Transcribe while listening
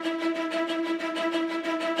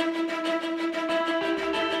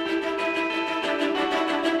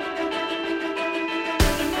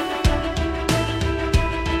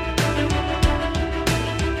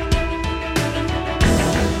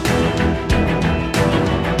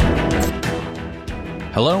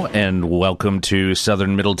Hello and welcome to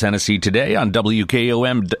Southern Middle Tennessee Today on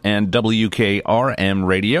WKOM and WKRM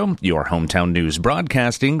Radio, your hometown news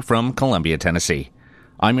broadcasting from Columbia, Tennessee.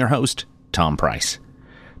 I'm your host, Tom Price.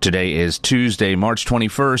 Today is Tuesday, March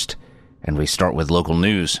 21st, and we start with local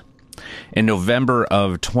news. In November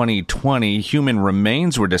of 2020, human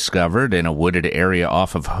remains were discovered in a wooded area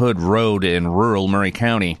off of Hood Road in rural Murray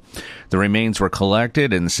County. The remains were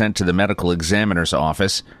collected and sent to the medical examiner's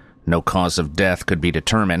office. No cause of death could be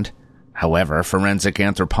determined. However, forensic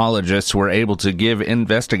anthropologists were able to give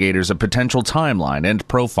investigators a potential timeline and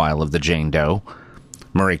profile of the Jane Doe.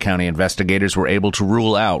 Murray County investigators were able to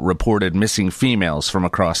rule out reported missing females from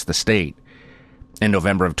across the state. In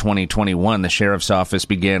November of 2021, the Sheriff's Office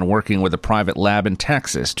began working with a private lab in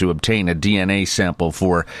Texas to obtain a DNA sample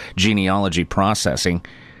for genealogy processing.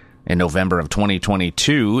 In November of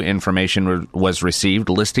 2022, information was received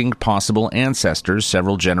listing possible ancestors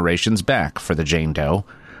several generations back for the Jane Doe.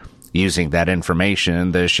 Using that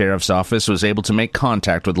information, the Sheriff's Office was able to make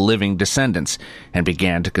contact with living descendants and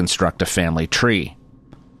began to construct a family tree.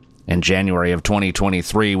 In January of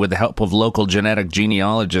 2023, with the help of local genetic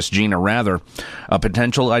genealogist Gina Rather, a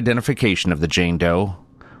potential identification of the Jane Doe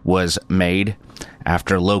was made.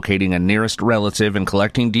 After locating a nearest relative and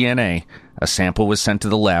collecting DNA, a sample was sent to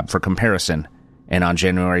the lab for comparison, and on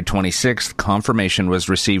January 26th, confirmation was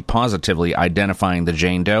received positively identifying the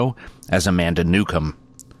Jane Doe as Amanda Newcomb.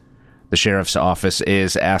 The Sheriff's Office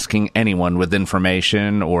is asking anyone with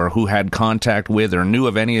information or who had contact with or knew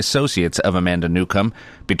of any associates of Amanda Newcomb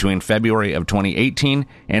between February of 2018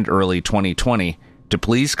 and early 2020 to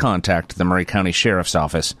please contact the Murray County Sheriff's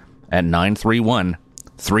Office at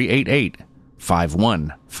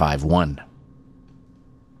 931-388-5151.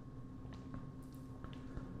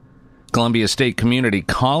 Columbia State Community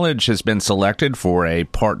College has been selected for a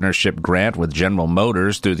partnership grant with General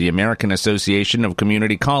Motors through the American Association of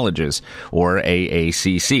Community Colleges, or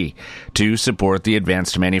AACC, to support the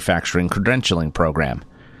Advanced Manufacturing Credentialing Program.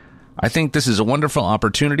 I think this is a wonderful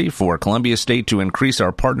opportunity for Columbia State to increase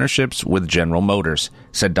our partnerships with General Motors,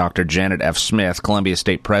 said Dr. Janet F. Smith, Columbia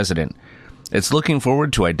State President. It's looking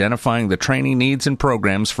forward to identifying the training needs and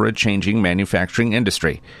programs for a changing manufacturing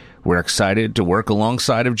industry. We're excited to work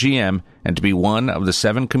alongside of GM and to be one of the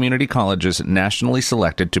 7 community colleges nationally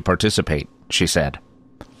selected to participate, she said.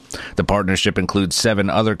 The partnership includes 7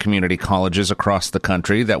 other community colleges across the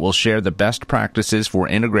country that will share the best practices for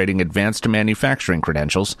integrating advanced manufacturing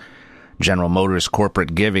credentials. General Motors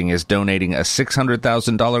Corporate Giving is donating a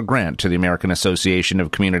 $600,000 grant to the American Association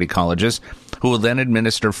of Community Colleges, who will then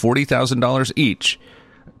administer $40,000 each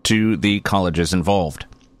to the colleges involved.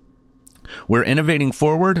 We're innovating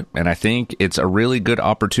forward, and I think it's a really good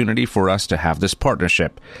opportunity for us to have this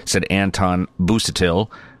partnership, said Anton Busatil,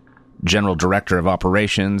 General Director of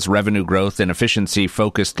Operations, Revenue Growth, and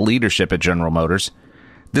Efficiency-Focused Leadership at General Motors.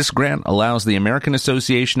 This grant allows the American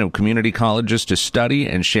Association of Community Colleges to study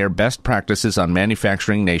and share best practices on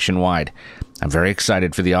manufacturing nationwide. I'm very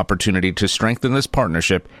excited for the opportunity to strengthen this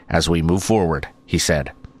partnership as we move forward, he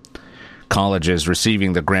said. Colleges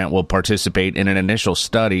receiving the grant will participate in an initial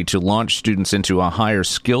study to launch students into a higher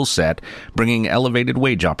skill set, bringing elevated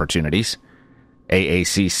wage opportunities.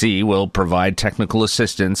 AACC will provide technical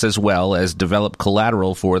assistance as well as develop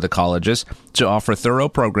collateral for the colleges to offer thorough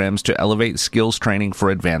programs to elevate skills training for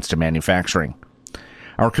advanced manufacturing.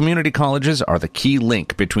 Our community colleges are the key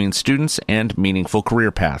link between students and meaningful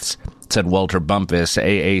career paths, said Walter Bumpus,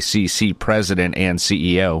 AACC President and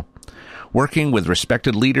CEO. Working with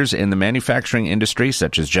respected leaders in the manufacturing industry,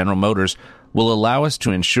 such as General Motors, will allow us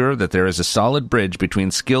to ensure that there is a solid bridge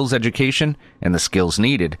between skills education and the skills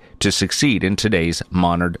needed to succeed in today's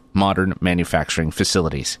modern manufacturing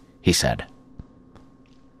facilities, he said.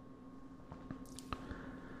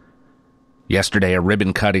 Yesterday, a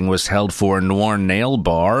ribbon cutting was held for Noir Nail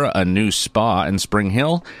Bar, a new spa in Spring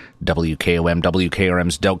Hill.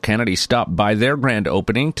 WKOM-WKRM's Del Kennedy stopped by their grand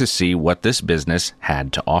opening to see what this business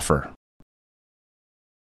had to offer.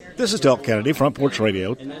 This is Del Kennedy, Front Porch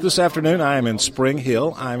Radio. This afternoon I am in Spring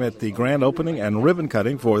Hill. I'm at the grand opening and ribbon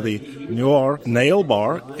cutting for the Noir Nail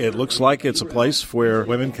Bar. It looks like it's a place where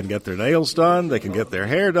women can get their nails done, they can get their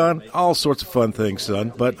hair done, all sorts of fun things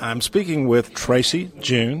done. But I'm speaking with Tracy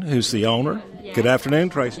June, who's the owner. Yes. Good afternoon,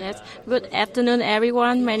 Tracy. Yes. Good afternoon,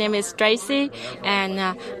 everyone. My name is Tracy,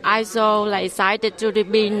 and I'm so excited to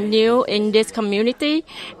be new in this community.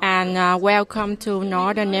 And welcome to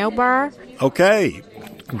Northern Nail Bar. Okay.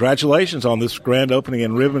 Congratulations on this grand opening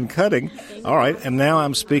and ribbon cutting. All right, and now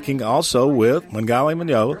I'm speaking also with Mangali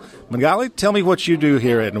Munoz. Mangali, tell me what you do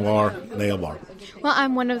here at Noir Nail Bar. Well,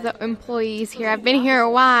 I'm one of the employees here. I've been here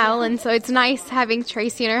a while, and so it's nice having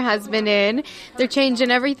Tracy and her husband in. They're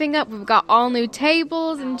changing everything up. We've got all new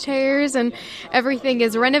tables and chairs, and everything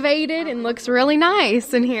is renovated and looks really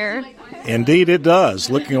nice in here. Indeed, it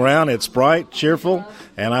does. Looking around, it's bright, cheerful,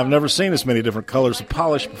 and I've never seen this many different colors of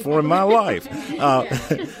polish before in my life. Now,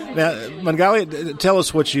 Mangali, tell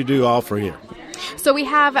us what you do offer here. So we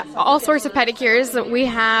have all sorts of pedicures. We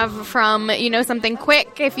have from, something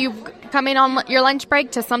quick if you come in on your lunch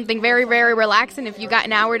break to something very, very relaxing if you got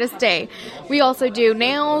an hour to stay. We also do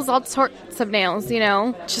nails, all sorts of nails,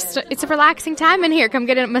 Just it's a relaxing time in here. Come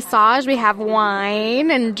get a massage. We have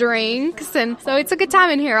wine and drinks, and so it's a good time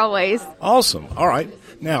in here always. Awesome. All right.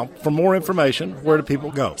 Now, for more information, where do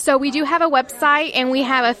people go? So we do have a website, and we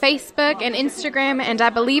have a Facebook and Instagram, and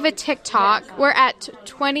I believe a TikTok. We're at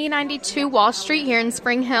 2092 Wall Street here in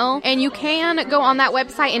Spring Hill, and you can go on that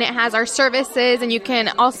website, and it has our services, and you can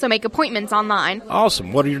also make appointments online.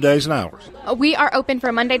 Awesome. What are your days and hours? We are open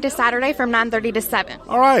from Monday to Saturday from 9:30 to 7.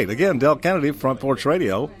 All right. Again, Del Kennedy, Front Porch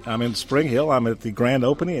Radio. I'm in Spring Hill. I'm at the grand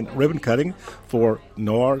opening and ribbon cutting for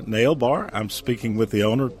Noir Nail Bar. I'm speaking with the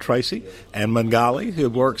owner, Tracy, and Mangali,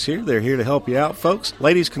 who works here. They're here to help you out, folks.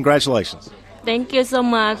 Ladies, congratulations. Thank you so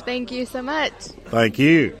much. Thank you so much. Thank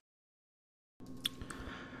you.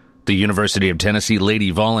 The University of Tennessee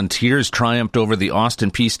Lady Volunteers triumphed over the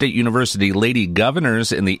Austin Peay State University Lady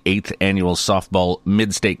Governors in the 8th Annual Softball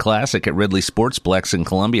Mid-State Classic at Ridley Sportsplex in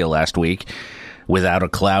Columbia last week. Without a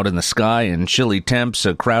cloud in the sky and chilly temps,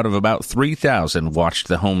 a crowd of about 3,000 watched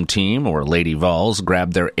the home team, or Lady Vols,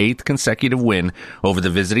 grab their 8th consecutive win over the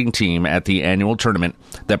visiting team at the annual tournament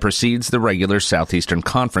that precedes the regular Southeastern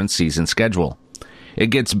Conference season schedule. It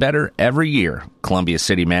gets better every year, Columbia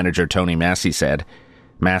City manager Tony Massey said.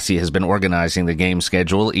 Massey has been organizing the game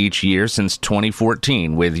schedule each year since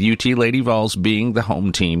 2014, with UT Lady Vols being the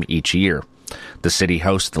home team each year. The city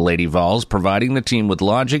hosts the Lady Vols, providing the team with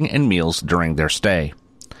lodging and meals during their stay.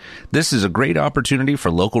 This is a great opportunity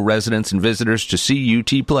for local residents and visitors to see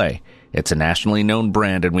UT play. It's a nationally known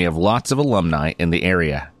brand, and we have lots of alumni in the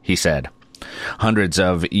area, he said. Hundreds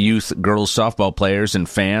of youth girls softball players and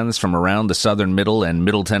fans from around the southern Middle and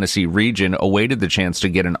Middle Tennessee region awaited the chance to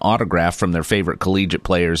get an autograph from their favorite collegiate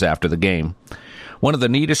players after the game. One of the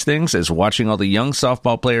neatest things is watching all the young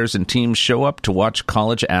softball players and teams show up to watch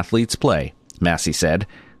college athletes play, Massey said.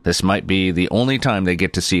 This might be the only time they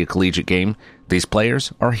get to see a collegiate game. These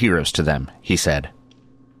players are heroes to them, he said.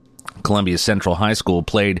 Columbia Central High School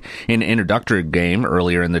played an introductory game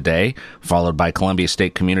earlier in the day, followed by Columbia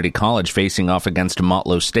State Community College facing off against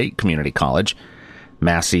Motlow State Community College.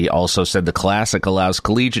 Massey also said the Classic allows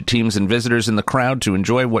collegiate teams and visitors in the crowd to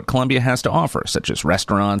enjoy what Columbia has to offer, such as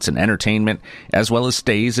restaurants and entertainment, as well as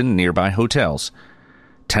stays in nearby hotels.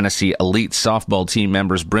 Tennessee elite softball team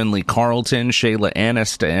members Brinley Carlton, Shayla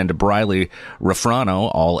Anist, and Briley Refrano,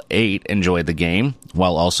 all 8, enjoyed the game,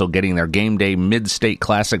 while also getting their game day mid-state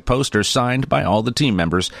classic posters signed by all the team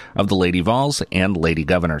members of the Lady Vols and Lady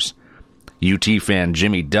Governors. UT fan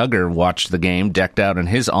Jimmy Duggar watched the game decked out in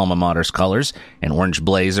his alma mater's colors, an orange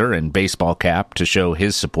blazer and baseball cap to show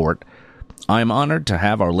his support. I am honored to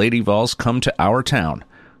have our Lady Vols come to our town.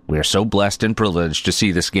 We are so blessed and privileged to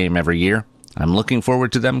see this game every year. I'm looking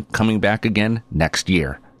forward to them coming back again next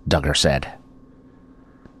year, Duggar said.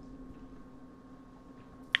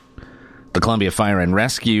 The Columbia Fire and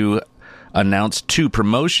Rescue announced 2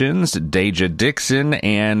 promotions. Deja Dixon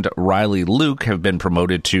and Riley Luke have been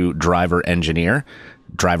promoted to driver engineer.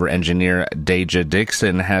 Driver engineer Deja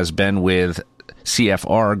Dixon has been with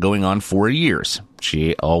CFR going on 4 years.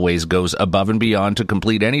 She always goes above and beyond to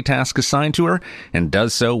complete any task assigned to her and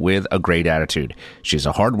does so with a great attitude. She's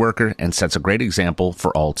a hard worker and sets a great example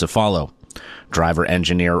for all to follow. Driver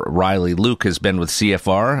engineer Riley Luke has been with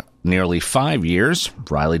CFR nearly 5 years.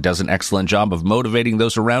 Riley does an excellent job of motivating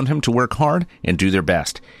those around him to work hard and do their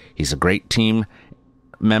best. He's a great team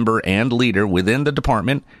member and leader within the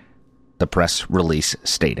department, the press release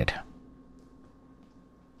stated.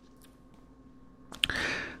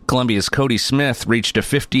 Columbia's Cody Smith reached a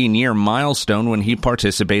 15-year milestone when he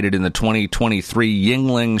participated in the 2023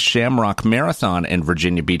 Yuengling Shamrock Marathon in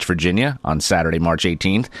Virginia Beach, Virginia on Saturday, March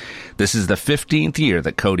 18th. This is the 15th year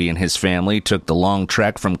that Cody and his family took the long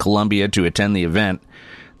trek from Columbia to attend the event.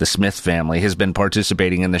 The Smith family has been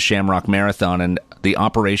participating in the Shamrock Marathon and the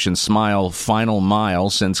Operation Smile Final Mile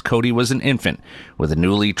since Cody was an infant with a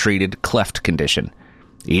newly treated cleft condition.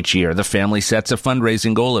 Each year, the family sets a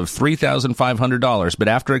fundraising goal of $3,500, but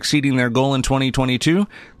after exceeding their goal in 2022,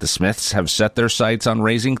 the Smiths have set their sights on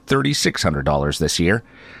raising $3,600 this year.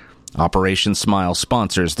 Operation Smile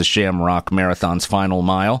sponsors the Shamrock Marathon's final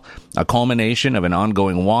mile, a culmination of an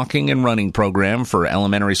ongoing walking and running program for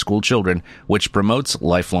elementary school children, which promotes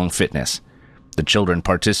lifelong fitness. The children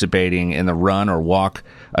participating in the run or walk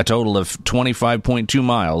a total of 25.2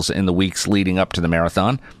 miles in the weeks leading up to the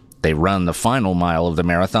marathon. They run the final mile of the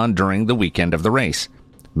marathon during the weekend of the race.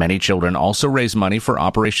 Many children also raise money for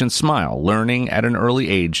Operation Smile, learning at an early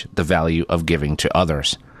age the value of giving to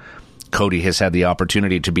others. Cody has had the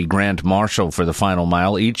opportunity to be Grand Marshal for the final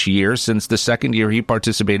mile each year since the second year he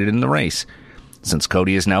participated in the race. Since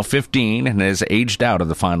Cody is now 15 and has aged out of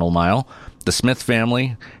the final mile, the Smith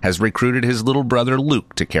family has recruited his little brother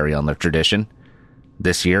Luke to carry on the tradition.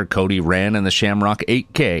 This year, Cody ran in the Shamrock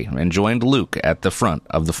 8K and joined Luke at the front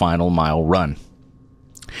of the final mile run.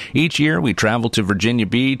 Each year, we travel to Virginia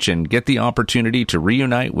Beach and get the opportunity to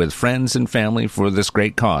reunite with friends and family for this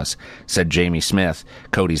great cause, said Jamie Smith,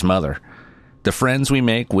 Cody's mother. The friends we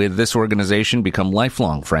make with this organization become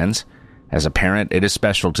lifelong friends. As a parent, it is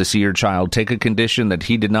special to see your child take a condition that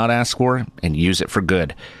he did not ask for and use it for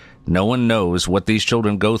good. No one knows what these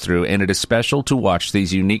children go through, and it is special to watch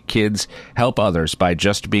these unique kids help others by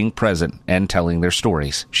just being present and telling their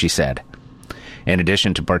stories, she said. In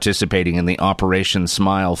addition to participating in the Operation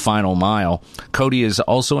Smile Final Mile, Cody is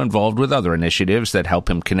also involved with other initiatives that help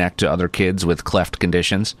him connect to other kids with cleft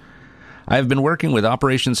conditions. I have been working with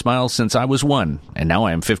Operation Smile since I was 1, and now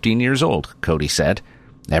I am 15 years old, Cody said.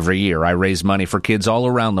 Every year I raise money for kids all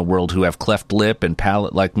around the world who have cleft lip and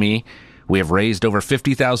palate like me. We have raised over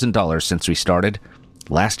 $50,000 since we started.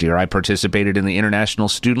 Last year, I participated in the International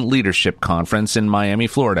Student Leadership Conference in Miami,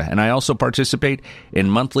 Florida, and I also participate in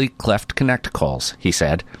monthly Cleft Connect calls, he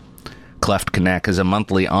said. Cleft Connect is a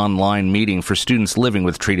monthly online meeting for students living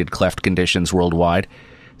with treated cleft conditions worldwide.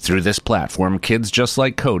 Through this platform, kids just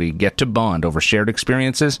like Cody get to bond over shared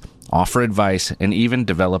experiences, offer advice, and even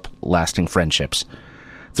develop lasting friendships.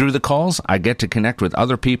 Through the calls, I get to connect with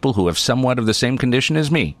other people who have somewhat of the same condition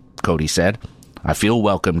as me, Cody said. I feel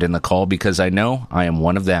welcomed in the call because I know I am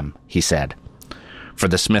one of them, he said. For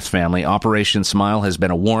the Smith family, Operation Smile has been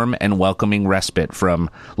a warm and welcoming respite from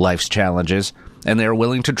life's challenges, and they are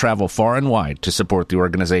willing to travel far and wide to support the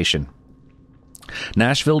organization.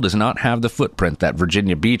 Nashville does not have the footprint that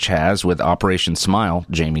Virginia Beach has with Operation Smile,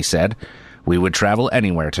 Jamie said. We would travel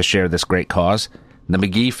anywhere to share this great cause. The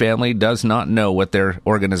McGee family does not know what their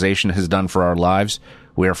organization has done for our lives.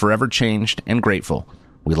 We are forever changed and grateful.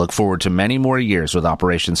 We look forward to many more years with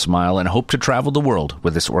Operation Smile and hope to travel the world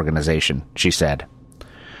with this organization, she said.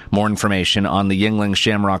 More information on the Yuengling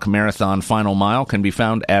Shamrock Marathon Final Mile can be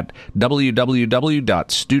found at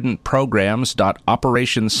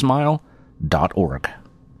www.studentprograms.operationsmile.org.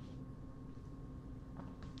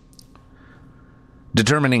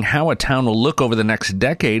 Determining how a town will look over the next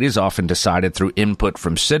decade is often decided through input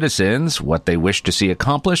from citizens, what they wish to see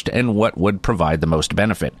accomplished, and what would provide the most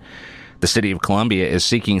benefit. The City of Columbia is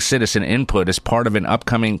seeking citizen input as part of an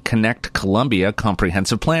upcoming Connect Columbia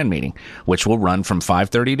Comprehensive Plan meeting, which will run from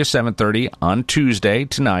 5:30 to 7:30 on Tuesday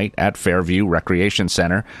tonight at Fairview Recreation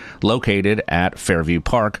Center, located at Fairview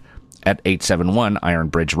Park at 871 Iron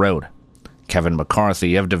Bridge Road. Kevin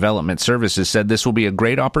McCarthy of Development Services said this will be a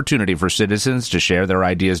great opportunity for citizens to share their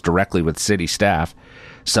ideas directly with city staff.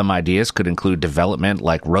 Some ideas could include development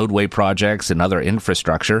like roadway projects and other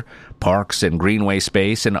infrastructure, parks and greenway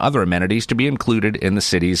space, and other amenities to be included in the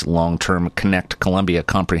city's long-term Connect Columbia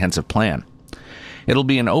Comprehensive Plan. It'll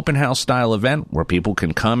be an open house style event where people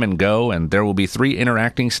can come and go, and there will be 3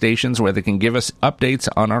 interacting stations where they can give us updates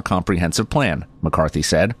on our comprehensive plan, McCarthy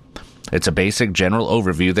said. It's a basic general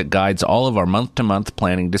overview that guides all of our month-to-month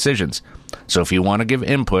planning decisions. So if you want to give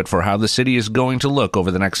input for how the city is going to look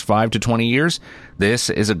over the next 5 to 20 years, this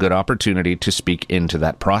is a good opportunity to speak into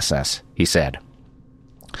that process, he said.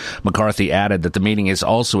 McCarthy added that the meeting is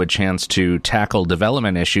also a chance to tackle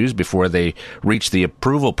development issues before they reach the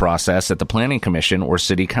approval process at the Planning Commission or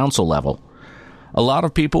City Council level. A lot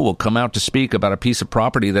of people will come out to speak about a piece of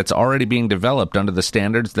property that's already being developed under the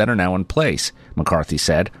standards that are now in place, McCarthy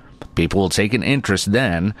said. People will take an interest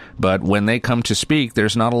then, but when they come to speak,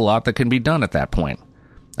 there's not a lot that can be done at that point,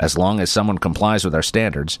 as long as someone complies with our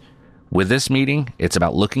standards. With this meeting, it's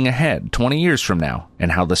about looking ahead 20 years from now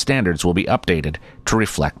and how the standards will be updated to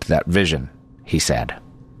reflect that vision, he said.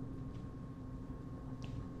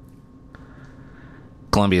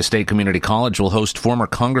 Columbia State Community College will host former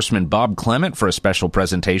Congressman Bob Clement for a special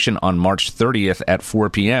presentation on March 30th at 4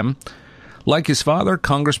 p.m., Like his father,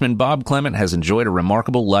 Congressman Bob Clement has enjoyed a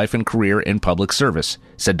remarkable life and career in public service,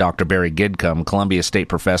 said Dr. Barry Gidcombe, Columbia State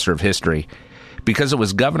Professor of History. because it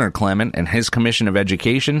was Governor Clement and his Commissioner of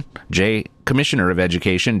Education, J.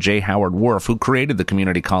 Howard Wolf, who created the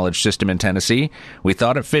community college system in Tennessee, we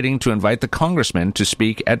thought it fitting to invite the congressman to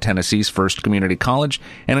speak at Tennessee's first community college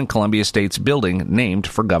and in Columbia State's building named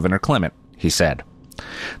for Governor Clement, he said.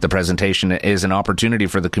 The presentation is an opportunity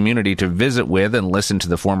for the community to visit with and listen to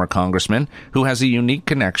the former congressman, who has a unique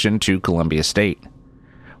connection to Columbia State.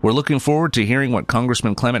 We're looking forward to hearing what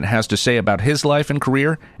Congressman Clement has to say about his life and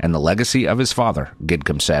career and the legacy of his father,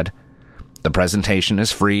 Gidcombe said. The presentation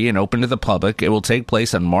is free and open to the public. It will take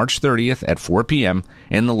place on March 30th at 4 p.m.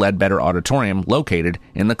 in the Ledbetter Auditorium located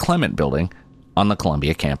in the Clement Building on the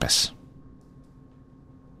Columbia campus.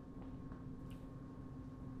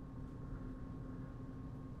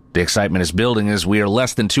 The excitement is building as we are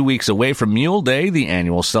less than 2 weeks away from Mule Day, the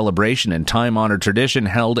annual celebration and time-honored tradition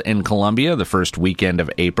held in Columbia the first weekend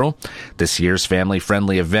of April. This year's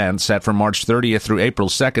family-friendly event, set for March 30th through April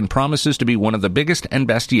 2nd, promises to be one of the biggest and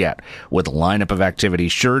best yet, with a lineup of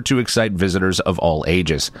activities sure to excite visitors of all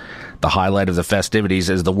ages. The highlight of the festivities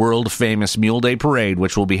is the world-famous Mule Day Parade,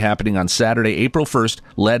 which will be happening on Saturday, April 1st,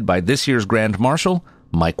 led by this year's Grand Marshal,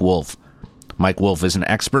 Mike Wolf. Mike Wolf is an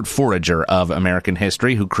expert forager of American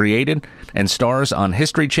history who created and stars on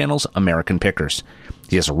History Channel's American Pickers.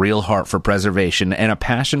 He has a real heart for preservation and a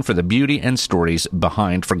passion for the beauty and stories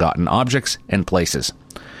behind forgotten objects and places.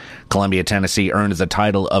 Columbia, Tennessee earned the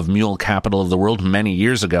title of Mule Capital of the World many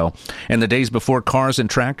years ago. In the days before cars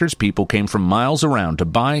and tractors, people came from miles around to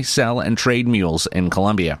buy, sell, and trade mules in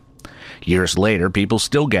Columbia. Years later, people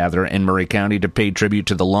still gather in Murray County to pay tribute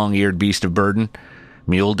to the long-eared beast of burden.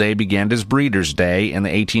 Mule Day began as Breeders' Day in the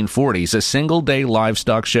 1840s, a single-day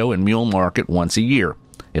livestock show and mule market once a year.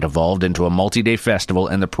 It evolved into a multi-day festival,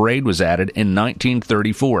 and the parade was added in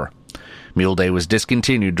 1934. Mule Day was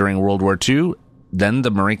discontinued during World War II. Then the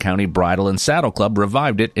Murray County Bridle and Saddle Club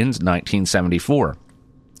revived it in 1974.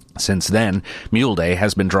 Since then, Mule Day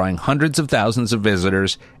has been drawing hundreds of thousands of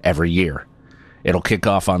visitors every year. It'll kick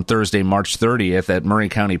off on Thursday, March 30th at Murray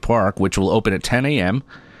County Park, which will open at 10 a.m.,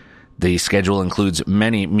 The schedule includes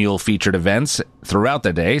many mule-featured events throughout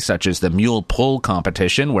the day, such as the Mule Pull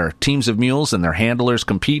Competition, where teams of mules and their handlers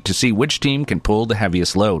compete to see which team can pull the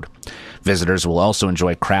heaviest load. Visitors will also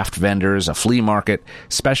enjoy craft vendors, a flea market,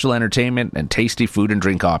 special entertainment, and tasty food and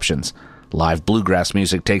drink options. Live bluegrass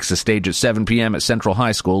music takes the stage at 7 p.m. at Central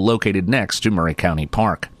High School, located next to Murray County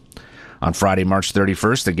Park. On Friday, March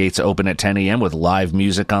 31st, the gates open at 10 a.m. with live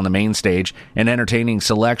music on the main stage, an entertaining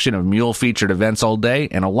selection of mule-featured events all day,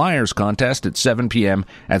 and a liars contest at 7 p.m.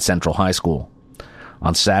 at Central High School.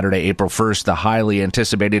 On Saturday, April 1st, the highly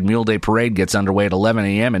anticipated Mule Day Parade gets underway at 11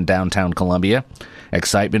 a.m. in downtown Columbia.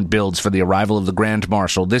 Excitement builds for the arrival of the Grand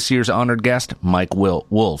Marshal, this year's honored guest, Mike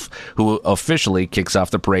Wolf, who officially kicks off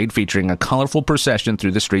the parade, featuring a colorful procession through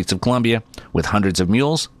the streets of Columbia with hundreds of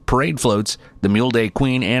mules, parade floats, the Mule Day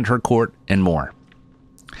Queen and her court, and more.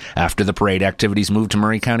 After the parade, activities move to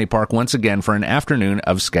Murray County Park once again for an afternoon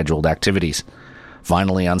of scheduled activities.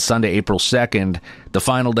 Finally, on Sunday, April 2nd, the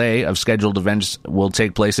final day of scheduled events will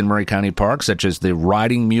take place in Murray County Park, such as the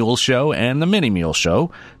Riding Mule Show and the Mini Mule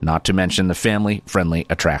Show, not to mention the family-friendly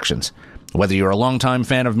attractions. Whether you're a longtime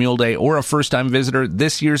fan of Mule Day or a first-time visitor,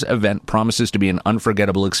 this year's event promises to be an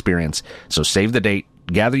unforgettable experience. So save the date,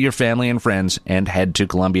 gather your family and friends, and head to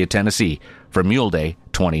Columbia, Tennessee for Mule Day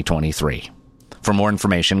 2023. For more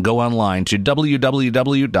information, go online to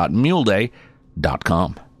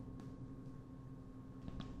www.muleday.com.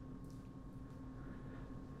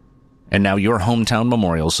 And now your hometown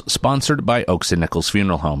memorials, sponsored by Oaks and Nichols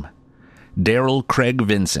Funeral Home. Daryl Craig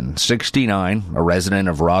Vinson, 69, a resident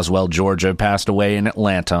of Roswell, Georgia, passed away in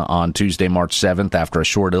Atlanta on Tuesday, March 7th after a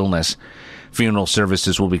short illness. Funeral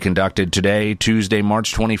services will be conducted today, Tuesday,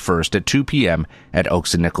 March 21st at 2 p.m. at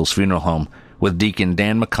Oaks and Nichols Funeral Home, with Deacon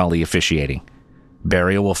Dan McCulley officiating.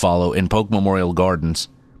 Burial will follow in Polk Memorial Gardens.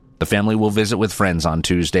 The family will visit with friends on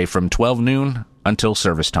Tuesday from 12 noon until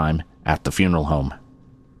service time at the funeral home.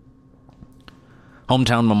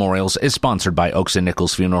 Hometown Memorials is sponsored by Oaks and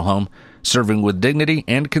Nichols Funeral Home, serving with dignity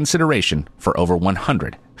and consideration for over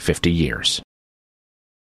 150 years.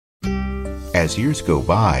 As years go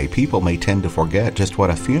by, people may tend to forget just what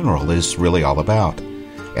a funeral is really all about.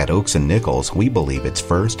 At Oaks and Nichols, we believe it's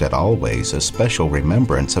first and always a special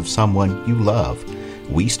remembrance of someone you love.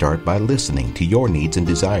 We start by listening to your needs and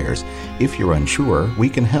desires. If you're unsure, we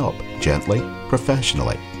can help, gently,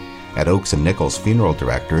 professionally. At Oaks and Nichols Funeral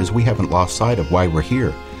Directors, we haven't lost sight of why we're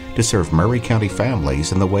here, to serve Murray County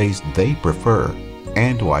families in the ways they prefer,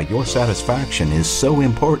 and why your satisfaction is so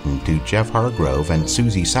important to Jeff Hargrove and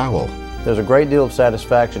Susie Sowell. There's a great deal of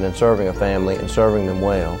satisfaction in serving a family and serving them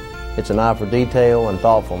well. It's an eye for detail and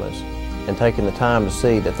thoughtfulness. and taking the time to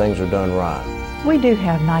see that things are done right. We do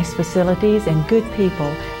have nice facilities and good people,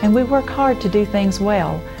 and we work hard to do things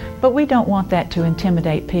well, but we don't want that to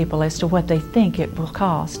intimidate people as to what they think it will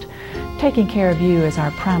cost. Taking care of you is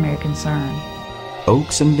our primary concern.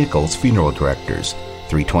 Oaks and Nichols Funeral Directors,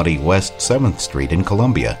 320 West 7th Street in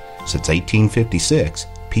Columbia. Since 1856,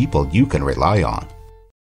 people you can rely on.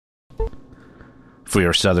 For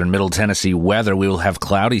your southern Middle Tennessee weather, we will have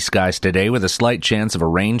cloudy skies today with a slight chance of a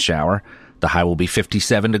rain shower. The high will be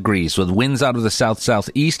 57 degrees with winds out of the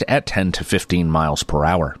south-southeast at 10 to 15 miles per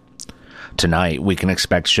hour. Tonight, we can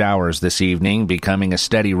expect showers this evening, becoming a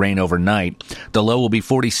steady rain overnight. The low will be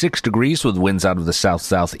 46 degrees with winds out of the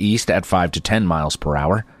south-southeast at 5 to 10 miles per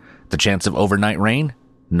hour. The chance of overnight rain,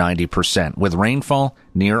 90%, with rainfall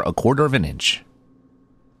near a quarter of an inch.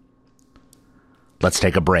 Let's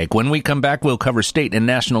take a break. When we come back, we'll cover state and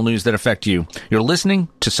national news that affect you. You're listening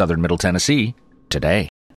to Southern Middle Tennessee Today.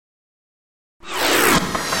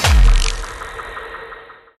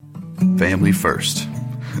 Family first.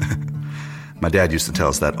 My dad used to tell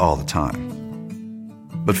us that all the time.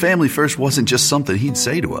 But family first wasn't just something he'd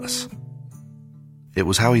say to us. It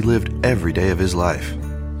was how he lived every day of his life.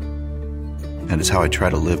 And it's how I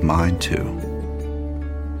try to live mine, too.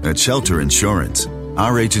 At Shelter Insurance,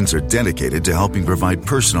 our agents are dedicated to helping provide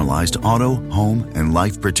personalized auto, home, and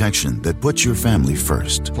life protection that puts your family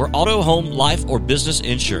first. For auto, home, life, or business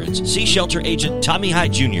insurance, see Shelter Agent Tommy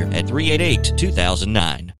Hyde Jr. at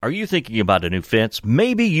 388-2009. Are you thinking about a new fence?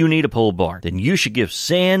 Maybe you need a pole barn. Then you should give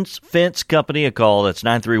Sands Fence Company a call. That's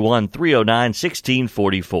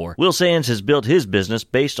 931-309-1644. Will Sands has built his business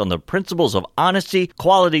based on the principles of honesty,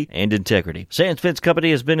 quality, and integrity. Sands Fence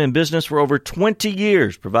Company has been in business for over 20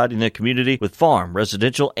 years, providing the community with farm,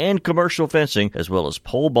 residential, and commercial fencing, as well as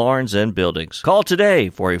pole barns and buildings. Call today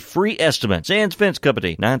for a free estimate. Sands Fence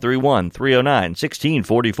Company,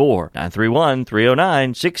 931-309-1644.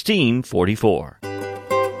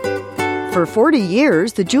 931-309-1644. For 40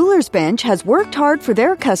 years, the Jewelers Bench has worked hard for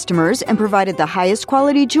their customers and provided the highest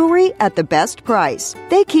quality jewelry at the best price.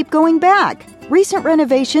 They keep going back. Recent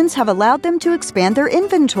renovations have allowed them to expand their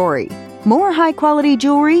inventory. More high-quality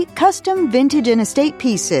jewelry, custom vintage and estate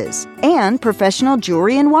pieces, and professional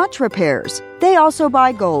jewelry and watch repairs. They also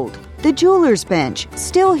buy gold. The Jewelers Bench,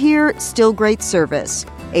 still here, still great service.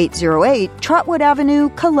 808 Trotwood Avenue,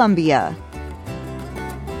 Columbia.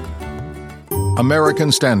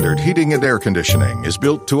 American Standard Heating and Air Conditioning is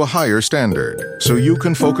built to a higher standard, so you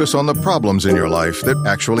can focus on the problems in your life that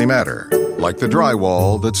actually matter, like the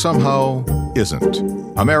drywall that somehow isn't.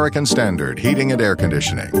 American Standard Heating and Air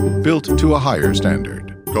Conditioning, built to a higher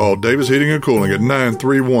standard. Call Davis Heating and Cooling at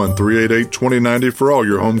 931-388-2090 for all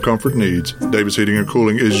your home comfort needs. Davis Heating and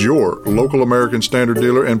Cooling is your local American Standard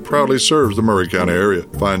dealer and proudly serves the Maury County area.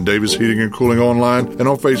 Find Davis Heating and Cooling online and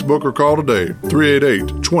on Facebook or call today,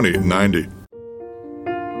 388-2090.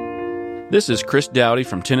 This is Chris Dowdy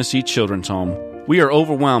from Tennessee Children's Home. We are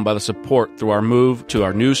overwhelmed by the support through our move to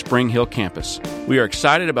our new Spring Hill campus. We are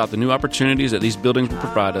excited about the new opportunities that these buildings will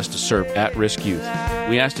provide us to serve at-risk youth.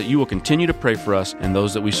 We ask that you will continue to pray for us and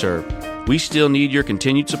those that we serve. We still need your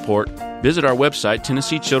continued support. Visit our website,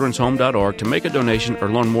 TennesseeChildren'sHome.org, to make a donation or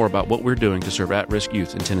learn more about what we're doing to serve at-risk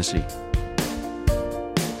youth in Tennessee.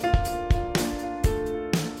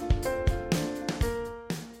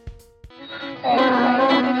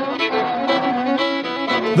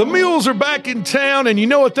 The mules are back in town, and you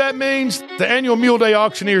know what that means? The annual Mule Day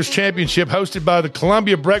Auctioneers Championship hosted by the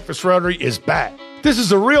Columbia Breakfast Rotary is back. This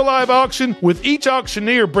is a real live auction with each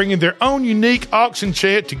auctioneer bringing their own unique auction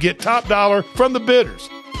chant to get top dollar from the bidders.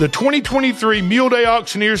 The 2023 Mule Day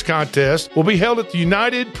Auctioneers Contest will be held at the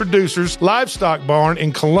United Producers Livestock Barn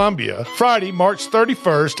in Columbia, Friday, March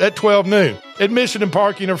 31st at 12 noon. Admission and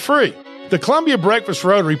parking are free. The Columbia Breakfast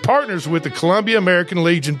Rotary partners with the Columbia American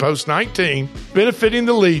Legion Post 19, benefiting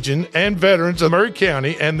the Legion and veterans of Maury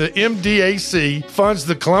County, and the MDAC funds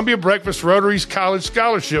the Columbia Breakfast Rotary's College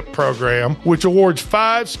Scholarship Program, which awards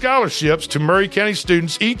 5 scholarships to Maury County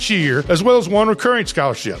students each year, as well as 1 recurring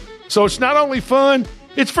scholarship. So it's not only fun,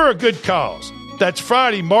 it's for a good cause. That's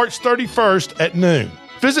Friday, March 31st at noon.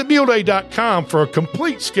 Visit MuleDay.com for a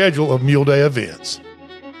complete schedule of Mule Day events.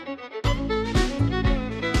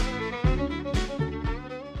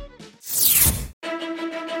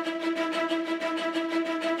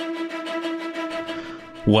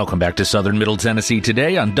 Welcome back to Southern Middle Tennessee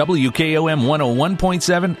Today on WKOM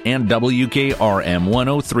 101.7 and WKRM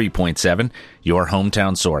 103.7, your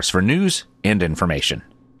hometown source for news and information.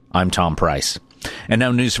 I'm Tom Price. And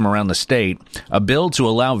now news from around the state. A bill to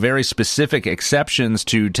allow very specific exceptions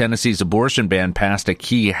to Tennessee's abortion ban passed a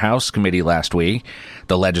key House committee last week.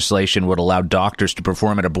 The legislation would allow doctors to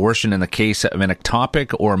perform an abortion in the case of an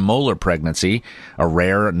ectopic or molar pregnancy, a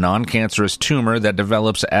rare non-cancerous tumor that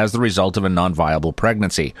develops as the result of a non-viable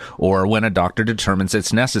pregnancy, or when a doctor determines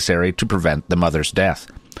it's necessary to prevent the mother's death.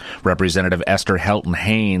 Representative Esther Helton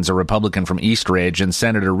Haynes, a Republican from East Ridge, and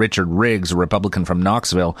Senator Richard Riggs, a Republican from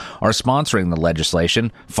Knoxville, are sponsoring the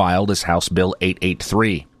legislation, filed as House Bill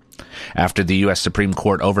 883. After the U.S. Supreme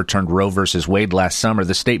Court overturned Roe v. Wade last summer,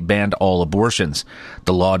 the state banned all abortions.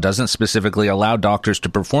 The law doesn't specifically allow doctors to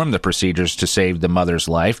perform the procedures to save the mother's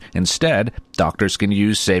life. Instead, doctors can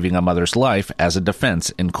use saving a mother's life as a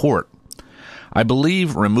defense in court. I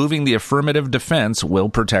believe removing the affirmative defense will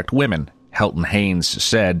protect women, Helton Haynes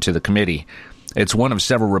said to the committee. It's one of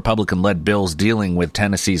several Republican-led bills dealing with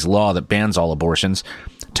Tennessee's law that bans all abortions.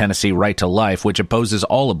 Tennessee Right to Life, which opposes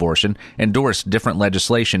all abortion, endorsed different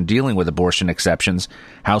legislation dealing with abortion exceptions.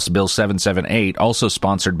 House Bill 778, also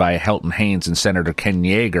sponsored by Helton Haynes and Senator Ken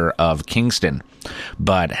Yeager of Kingston.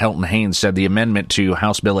 But Helton Haynes said the amendment to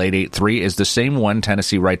House Bill 883 is the same one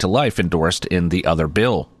Tennessee Right to Life endorsed in the other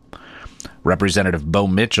bill. Representative Bo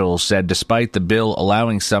Mitchell said despite the bill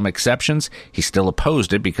allowing some exceptions, he still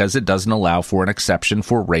opposed it because it doesn't allow for an exception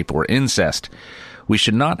for rape or incest. We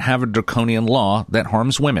should not have a draconian law that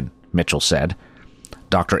harms women, Mitchell said.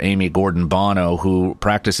 Dr. Amy Gordon Bono, who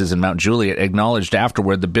practices in Mount Juliet, acknowledged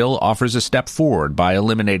afterward the bill offers a step forward by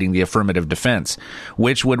eliminating the affirmative defense,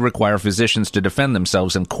 which would require physicians to defend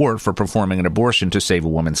themselves in court for performing an abortion to save a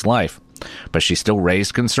woman's life. But she still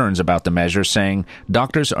raised concerns about the measure, saying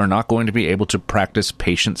doctors are not going to be able to practice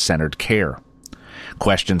patient-centered care.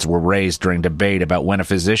 Questions were raised during debate about when a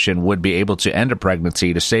physician would be able to end a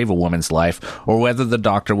pregnancy to save a woman's life, or whether the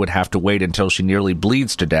doctor would have to wait until she nearly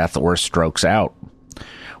bleeds to death or strokes out.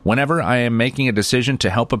 Whenever I am making a decision to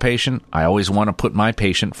help a patient, I always want to put my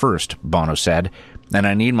patient first, Bono said, and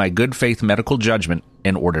I need my good faith medical judgment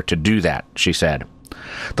in order to do that, she said.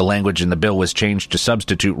 The language in the bill was changed to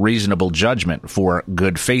substitute reasonable judgment for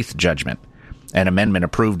good faith judgment. An amendment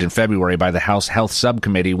approved in February by the House Health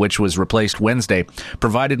Subcommittee, which was replaced Wednesday,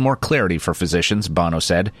 provided more clarity for physicians, Bono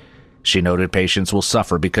said. She noted patients will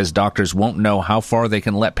suffer because doctors won't know how far they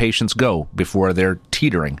can let patients go before they're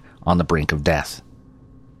teetering on the brink of death.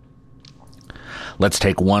 Let's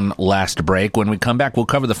take one last break. When we come back, we'll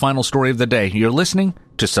cover the final story of the day. You're listening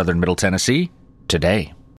to Southern Middle Tennessee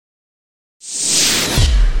Today.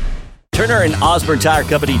 Turner and Osborne Tire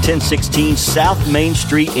Company, 1016 South Main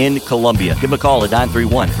Street in Columbia. Give them a call at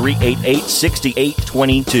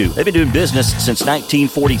 931-388-6822. They've been doing business since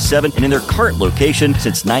 1947 and in their current location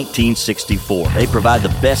since 1964. They provide the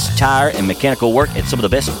best tire and mechanical work at some of the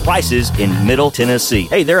best prices in Middle Tennessee.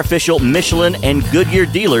 Hey, they're official Michelin and Goodyear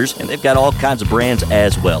dealers, and they've got all kinds of brands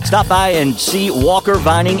as well. Stop by and see Walker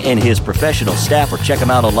Vining and his professional staff, or check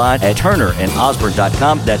them out online at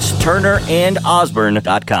turnerandosborne.com. That's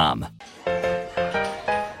turnerandosborne.com.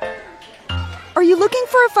 Are you looking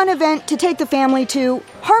for a fun event to take the family to?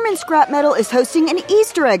 Harmon Scrap Metal is hosting an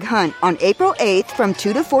Easter egg hunt on April 8th from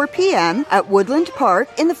 2 to 4 p.m. at Woodland Park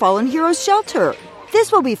in the Fallen Heroes Shelter.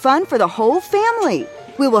 This will be fun for the whole family.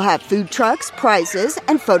 We will have food trucks, prizes,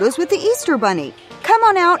 and photos with the Easter Bunny. Come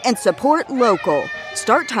on out and support local.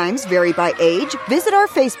 Start times vary by age. Visit our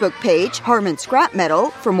Facebook page, Harmon Scrap Metal,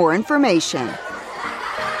 for more information.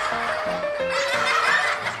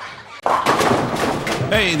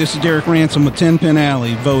 Hey, this is Derek Ransom with 10 Pin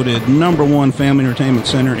Alley, voted #1 family entertainment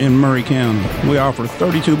center in Murray County. We offer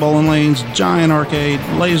 32 bowling lanes, giant arcade,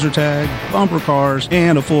 laser tag, bumper cars,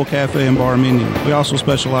 and a full cafe and bar menu. We also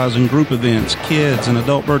specialize in group events, kids and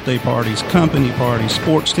adult birthday parties, company parties,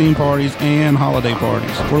 sports team parties, and holiday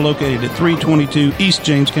parties. We're located at 322 East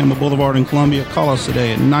James Campbell Boulevard in Columbia. Call us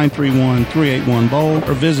today at 931-381-BOWL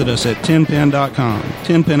or visit us at 10pin.com.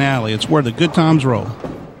 10 Pin Alley, it's where the good times roll.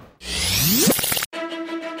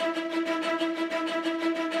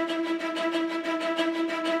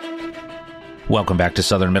 Welcome back to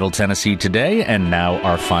Southern Middle Tennessee Today, and now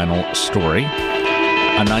our final story.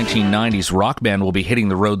 A 1990s rock band will be hitting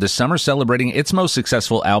the road this summer, celebrating its most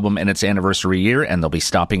successful album in its anniversary year, and they'll be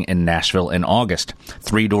stopping in Nashville in August.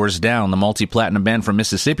 Three Doors Down, the multi-platinum band from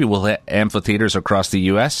Mississippi, will hit amphitheaters across the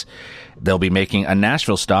U.S. They'll be making a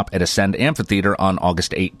Nashville stop at Ascend Amphitheater on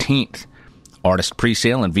August 18th. Artist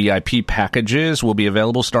presale and VIP packages will be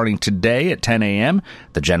available starting today at 10 a.m.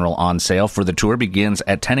 The general on sale for the tour begins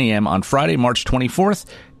at 10 a.m. on Friday, March 24th.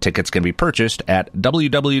 Tickets can be purchased at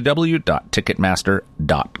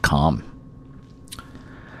www.ticketmaster.com.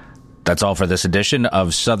 That's all for this edition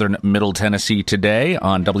of Southern Middle Tennessee Today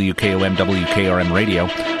on WKOM WKRM Radio.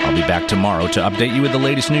 I'll be back tomorrow to update you with the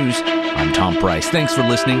latest news. I'm Tom Price. Thanks for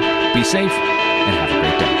listening. Be safe and have a